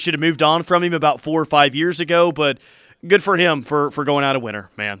Pittsburgh should have moved on from him about 4 or 5 years ago, but good for him for going out a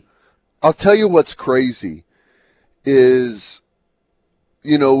winner, man. I'll tell you what's crazy is,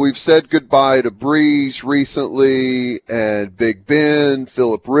 you know, we've said goodbye to Breeze recently and Big Ben,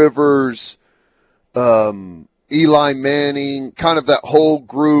 Phillip Rivers, Eli Manning, kind of that whole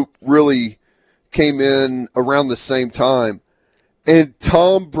group really came in around the same time. And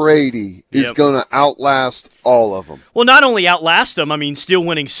Tom Brady is going to outlast all of them. Well, not only outlast them, I mean, still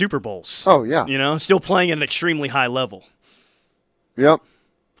winning Super Bowls. Oh, yeah. You know, still playing at an extremely high level. Yep.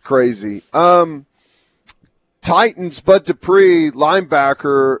 Crazy. Titans, Bud Dupree,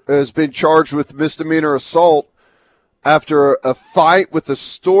 linebacker, has been charged with misdemeanor assault after a fight with a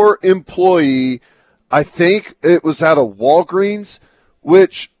store employee. I think it was at a Walgreens,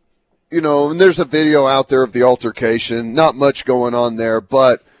 which, you know, and there's a video out there of the altercation. Not much going on there,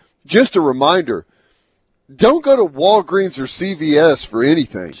 but just a reminder, don't go to Walgreens or CVS for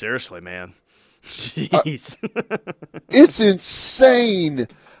anything. Seriously, man. Jeez. It's insane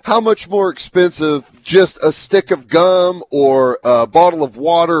how much more expensive just a stick of gum or a bottle of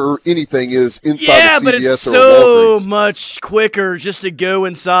water or anything is inside a CVS but it's or a so Walgreens. much quicker just to go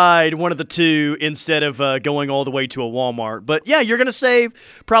inside one of the two instead of going all the way to a Walmart. But, yeah, you're going to save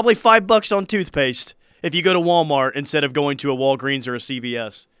probably $5 on toothpaste if you go to Walmart instead of going to a Walgreens or a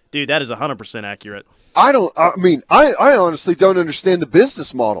CVS. Dude, that is 100% accurate. I honestly don't understand the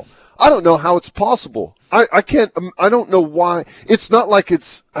business model. I don't know how it's possible. I can't. I don't know why. It's not like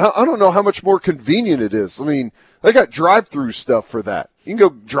it's. I don't know how much more convenient it is. I mean, they got drive-through stuff for that. You can go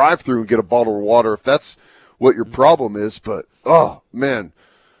drive-through and get a bottle of water if that's what your problem is. But oh man,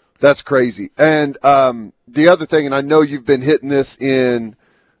 that's crazy. And the other thing, and I know you've been hitting this in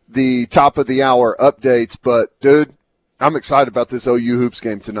the top of the hour updates, but dude, I'm excited about this OU Hoops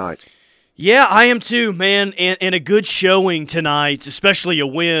game tonight. Yeah, I am too, man, and a good showing tonight, especially a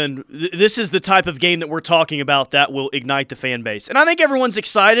win. This is the type of game that we're talking about that will ignite the fan base. And I think everyone's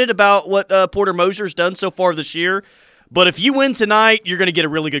excited about what Porter Moser's done so far this year. But if you win tonight, you're going to get a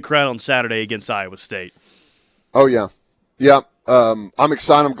really good crowd on Saturday against Iowa State. Oh, yeah. Yeah, I'm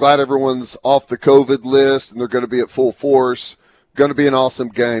excited. I'm glad everyone's off the COVID list, and they're going to be at full force. Going to be an awesome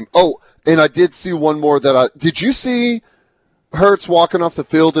game. Oh, and I did see one more did you see Hurts walking off the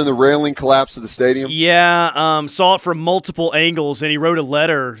field in the railing collapse of the stadium? Yeah, saw it from multiple angles, and he wrote a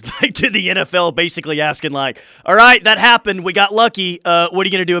letter to the NFL basically asking, like, all right, that happened. We got lucky. What are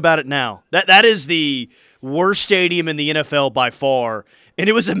you going to do about it now? That is the worst stadium in the NFL by far, and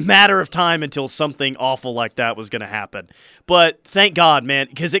it was a matter of time until something awful like that was going to happen. But thank God, man,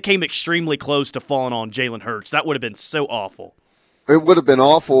 because it came extremely close to falling on Jalen Hurts. That would have been so awful. It would have been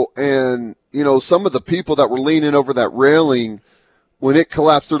awful, and, you know, some of the people that were leaning over that railing, when it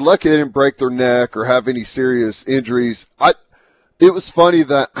collapsed, they're lucky they didn't break their neck or have any serious injuries. It was funny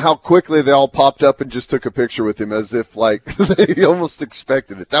that how quickly they all popped up and just took a picture with him as if, like, they almost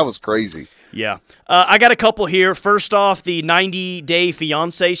expected it. That was crazy. Yeah. I got a couple here. First off, the 90 Day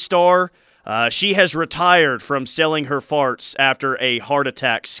Fiancé star. She has retired from selling her farts after a heart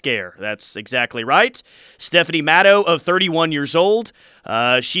attack scare. That's exactly right. Stephanie Matto, of 31 years old,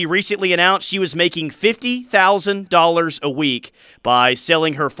 she recently announced she was making $50,000 a week by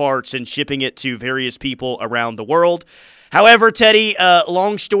selling her farts and shipping it to various people around the world. However, Teddy,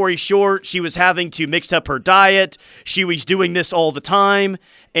 long story short, she was having to mix up her diet. She was doing this all the time,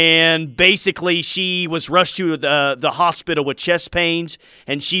 and basically she was rushed to the hospital with chest pains,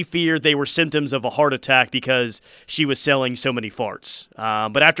 and she feared they were symptoms of a heart attack because she was selling so many farts.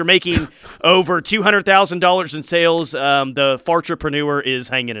 But after making over $200,000 in sales, the fartrepreneur is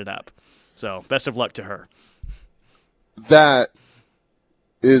hanging it up. So best of luck to her. That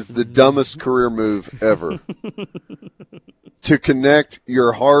is the dumbest career move ever. To connect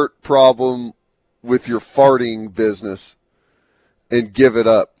your heart problem with your farting business and give it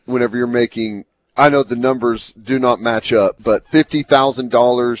up whenever you're making, I know the numbers do not match up, but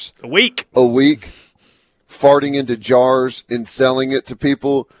 $50,000 a week farting into jars and selling it to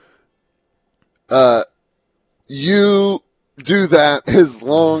people. You do that as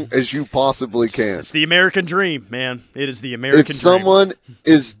long as you possibly can. It's the American dream, man. It is the American dream. If someone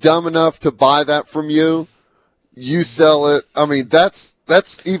is dumb enough to buy that from you, you sell it. I mean, that's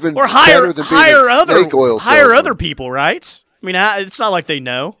even better than being a snake oil salesman. Hire other people, right? I mean, it's not like they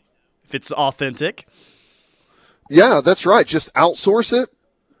know if it's authentic. Yeah, that's right. Just outsource it.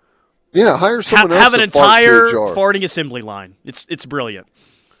 Yeah, hire someone else. Have an to entire fart to a jar. farting assembly line. It's brilliant.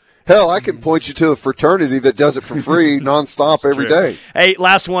 Hell, I can point you to a fraternity that does it for free nonstop every day. Hey,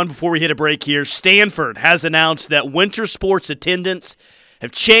 last one before we hit a break here. Stanford has announced that winter sports attendance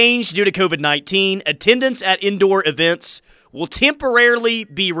have changed due to COVID-19. Attendance at indoor events will temporarily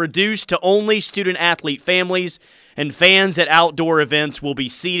be reduced to only student-athlete families, and fans at outdoor events will be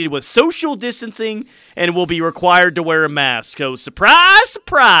seated with social distancing and will be required to wear a mask. So, surprise,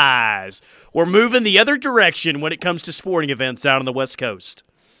 surprise, we're moving the other direction when it comes to sporting events out on the West Coast.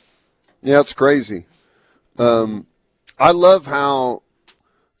 Yeah, it's crazy. I love how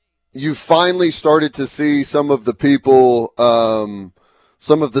you finally started to see some of the people,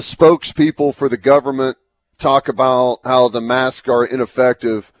 some of the spokespeople for the government talk about how the masks are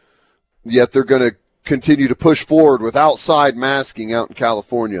ineffective, yet they're going to continue to push forward with outside masking out in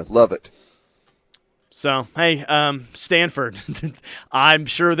California. Love it. So, hey, Stanford, I'm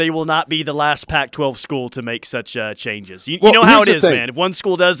sure they will not be the last Pac-12 school to make such changes. You know how it is, man. If one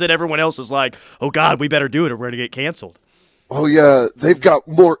school does it, everyone else is like, oh, God, we better do it or we're going to get canceled. Oh, yeah, they've got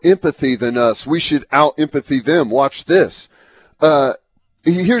more empathy than us. We should out-empathy them. Watch this.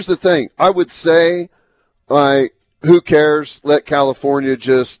 Here's the thing. I would say, who cares? Let California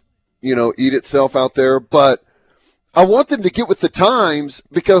just, eat itself out there. But I want them to get with the times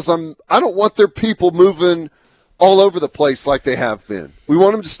because I don't want their people moving all over the place like they have been. We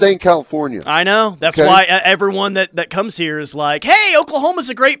want them to stay in California. I know. That's why everyone that comes here is like, hey, Oklahoma's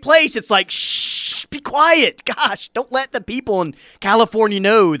a great place. It's like, shh, be quiet. Gosh, don't let the people in California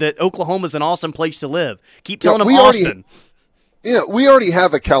know that Oklahoma's an awesome place to live. Keep telling them Austin. We already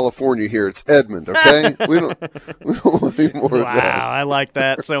have a California here. It's Edmond, okay? we don't want any more of that. Wow, I like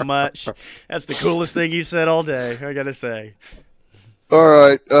that so much. That's the coolest thing you said all day, I got to say. All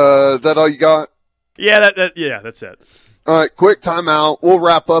right. That all you got? Yeah, that's it. All right, quick timeout. We'll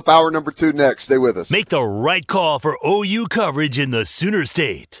wrap up hour number 2 next. Stay with us. Make the right call for OU coverage in the Sooner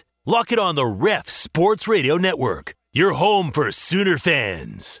State. Lock it on the Ref Sports Radio Network, your home for Sooner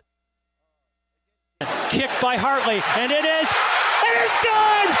fans. Kicked by Hartley, and it is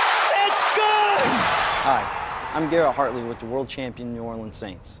good! It's good! Hi, I'm Garrett Hartley with the world champion New Orleans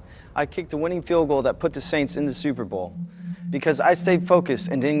Saints. I kicked the winning field goal that put the Saints in the Super Bowl. Because I stayed focused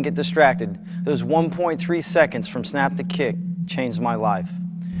and didn't get distracted, those 1.3 seconds from snap to kick changed my life.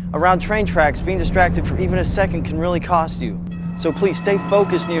 Around train tracks, being distracted for even a second can really cost you. So please stay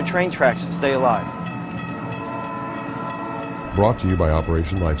focused near train tracks and stay alive. Brought to you by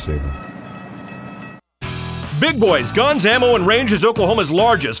Operation Lifesaver. Big Boys Guns, Ammo, and Range is Oklahoma's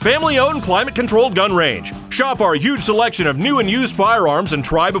largest family-owned, climate-controlled gun range. Shop our huge selection of new and used firearms and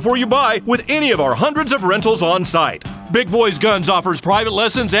try before you buy with any of our hundreds of rentals on site. Big Boys Guns offers private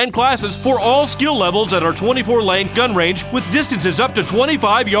lessons and classes for all skill levels at our 24-lane gun range with distances up to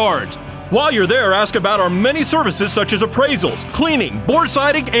 25 yards. While you're there, ask about our many services such as appraisals, cleaning, board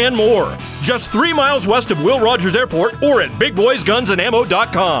siding, and more. Just 3 miles west of Will Rogers Airport or at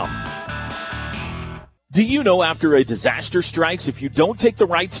BigBoysGunsandAmmo.com. Do you know after a disaster strikes, if you don't take the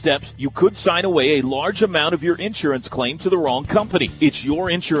right steps, you could sign away a large amount of your insurance claim to the wrong company? It's your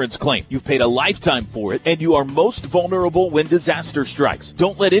insurance claim. You've paid a lifetime for it, and you are most vulnerable when disaster strikes.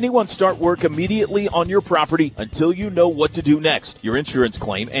 Don't let anyone start work immediately on your property until you know what to do next. Your insurance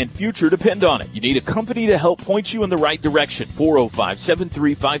claim and future depend on it. You need a company to help point you in the right direction.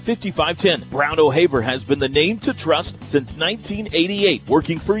 405-735-5510. Brown O'Haver has been the name to trust since 1988,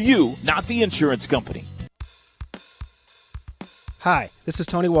 working for you, not the insurance company. Hi, this is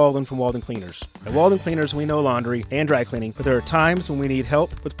Tony Walden from Walden Cleaners. At Walden Cleaners, we know laundry and dry cleaning, but there are times when we need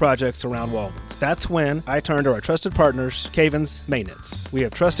help with projects around Walden's. That's when I turn to our trusted partners, Cavens Maintenance. We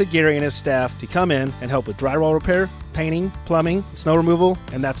have trusted Gary and his staff to come in and help with drywall repair, painting, plumbing, snow removal,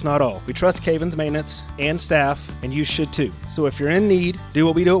 and that's not all. We trust Cavens Maintenance and staff, and you should too. So if you're in need, do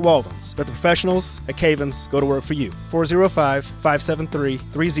what we do at Walden's. Let the professionals at Cavens go to work for you.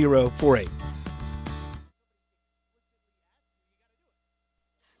 405-573-3048.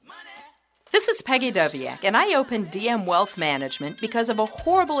 This is Peggy Doviak, and I opened DM Wealth Management because of a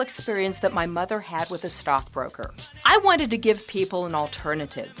horrible experience that my mother had with a stockbroker. I wanted to give people an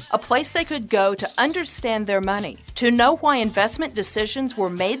alternative, a place they could go to understand their money, to know why investment decisions were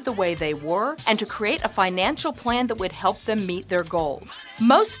made the way they were, and to create a financial plan that would help them meet their goals.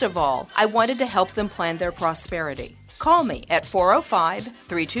 Most of all, I wanted to help them plan their prosperity. Call me at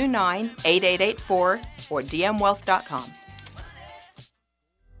 405-329-8884 or dmwealth.com.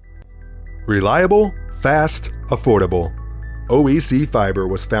 Reliable, fast, affordable. OEC Fiber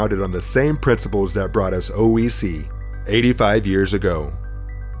was founded on the same principles that brought us OEC 85 years ago.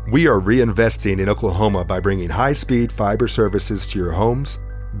 We are reinvesting in Oklahoma by bringing high-speed fiber services to your homes,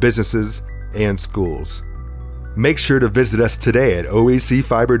 businesses, and schools. Make sure to visit us today at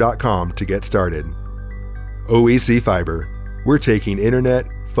oecfiber.com to get started. OEC Fiber. We're taking internet,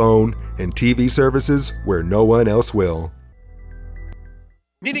 phone, and TV services where no one else will.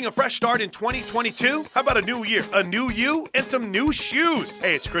 Needing a fresh start in 2022? How about a new year, a new you, and some new shoes?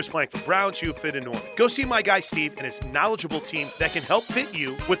 Hey, it's Chris Blank from Brown Shoe Fit in Norman. Go see my guy Steve and his knowledgeable team that can help fit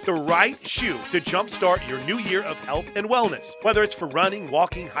you with the right shoe to jumpstart your new year of health and wellness. Whether it's for running,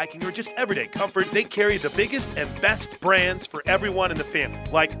 walking, hiking, or just everyday comfort, they carry the biggest and best brands for everyone in the family,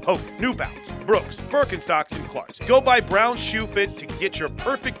 like Hoka, New Balance, Brooks, Birkenstocks, and Clarks. Go by Brown Shoe Fit to get your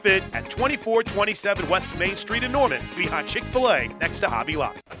perfect fit at 2427 West Main Street in Norman, behind Chick-fil-A, next to Hobby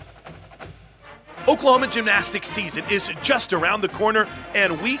Lobby. Oklahoma gymnastics season is just around the corner,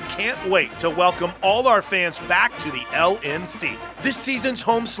 and we can't wait to welcome all our fans back to the LNC. This season's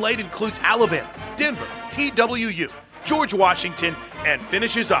home slate includes Alabama, Denver, TWU, George Washington, and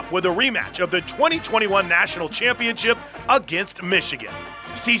finishes up with a rematch of the 2021 National Championship against Michigan.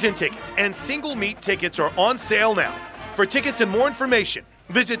 Season tickets and single meet tickets are on sale now. For tickets and more information,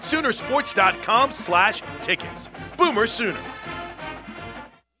 visit Soonersports.com/tickets. Boomer Sooner.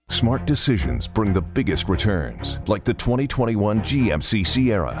 Smart decisions bring the biggest returns, like the 2021 GMC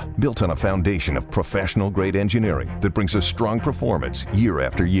Sierra, built on a foundation of professional-grade engineering that brings us strong performance year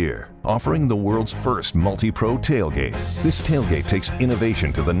after year. Offering the world's first multi-pro tailgate, this tailgate takes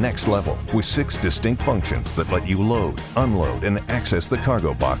innovation to the next level with 6 distinct functions that let you load, unload, and access the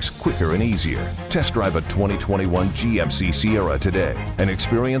cargo box quicker and easier. Test drive a 2021 GMC Sierra today and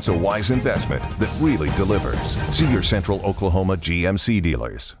experience a wise investment that really delivers. See your Central Oklahoma GMC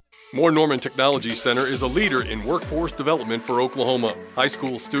dealers. Moore Norman Technology Center is a leader in workforce development for Oklahoma. High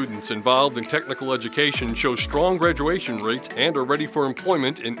school students involved in technical education show strong graduation rates and are ready for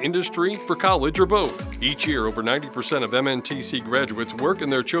employment in industry, for college, or both. Each year, over 90% of MNTC graduates work in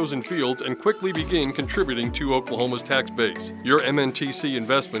their chosen fields and quickly begin contributing to Oklahoma's tax base. Your MNTC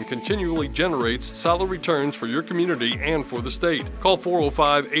investment continually generates solid returns for your community and for the state. Call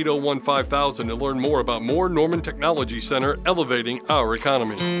 405-801-5000 to learn more about Moore Norman Technology Center, elevating our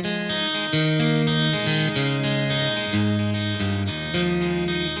economy.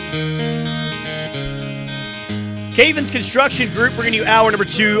 Cavens Construction Group bringing you hour number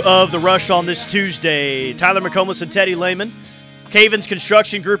 2 of The Rush on this Tuesday. Tyler McComas and Teddy Lehman. Cavens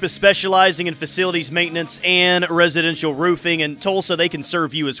Construction Group is specializing in facilities maintenance and residential roofing. In Tulsa, they can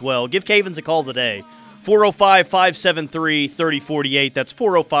serve you as well. Give Cavens a call today. 405-573-3048. That's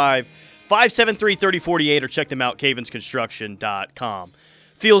 405-573-3048, or check them out, cavensconstruction.com.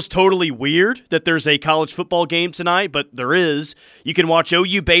 Feels totally weird that there's a college football game tonight, but there is. You can watch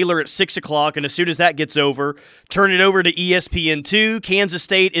OU Baylor at 6 o'clock, and as soon as that gets over, turn it over to ESPN2. Kansas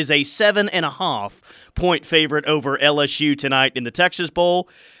State is a 7.5-point favorite over LSU tonight in the Texas Bowl.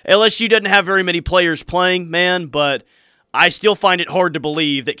 LSU doesn't have very many players playing, man, but I still find it hard to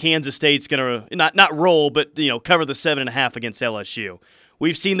believe that Kansas State's going to not roll, but cover the 7.5 against LSU.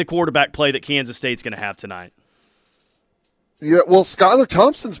 we've seen the quarterback play that Kansas State's going to have tonight. Yeah, well, Skylar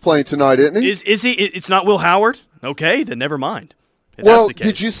Thompson's playing tonight, isn't he? Is he? It's not Will Howard? Okay, then never mind. Well,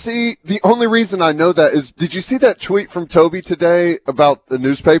 did you see – the only reason I know that is, did you see that tweet from Toby today about the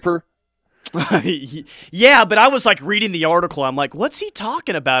newspaper? Yeah, but I was like reading the article. I'm like, what's he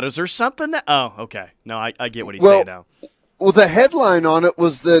talking about? Is there something that – oh, okay. No, I get what he's saying now. Well, the headline on it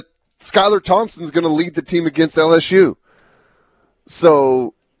was that Skylar Thompson's going to lead the team against LSU.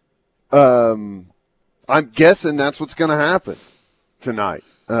 So I'm guessing that's what's going to happen tonight.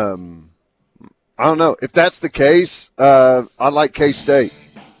 I don't know. If that's the case, I like K-State.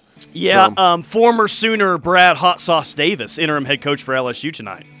 Yeah, so. Former Sooner Brad Hot Sauce Davis, interim head coach for LSU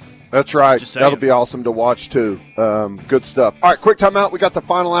tonight. That's right. That'll be awesome to watch, too. Good stuff. All right, quick timeout. We got the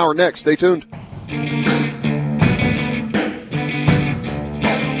final hour next. Stay tuned.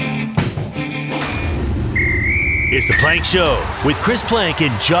 It's the Plank Show with Chris Plank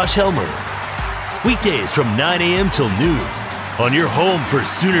and Josh Helmer. Weekdays from 9 a.m. till noon on your home for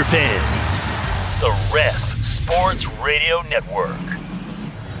Sooner fans. The Ref Sports Radio Network.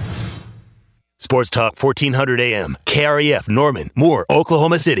 Sports Talk 1400 AM, KREF Norman, Moore,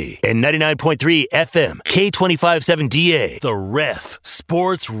 Oklahoma City, and 99.3 FM, K257DA. The Ref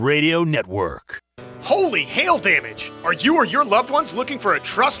Sports Radio Network. Holy hail damage! Are you or your loved ones looking for a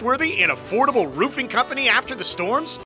trustworthy and affordable roofing company after the storms?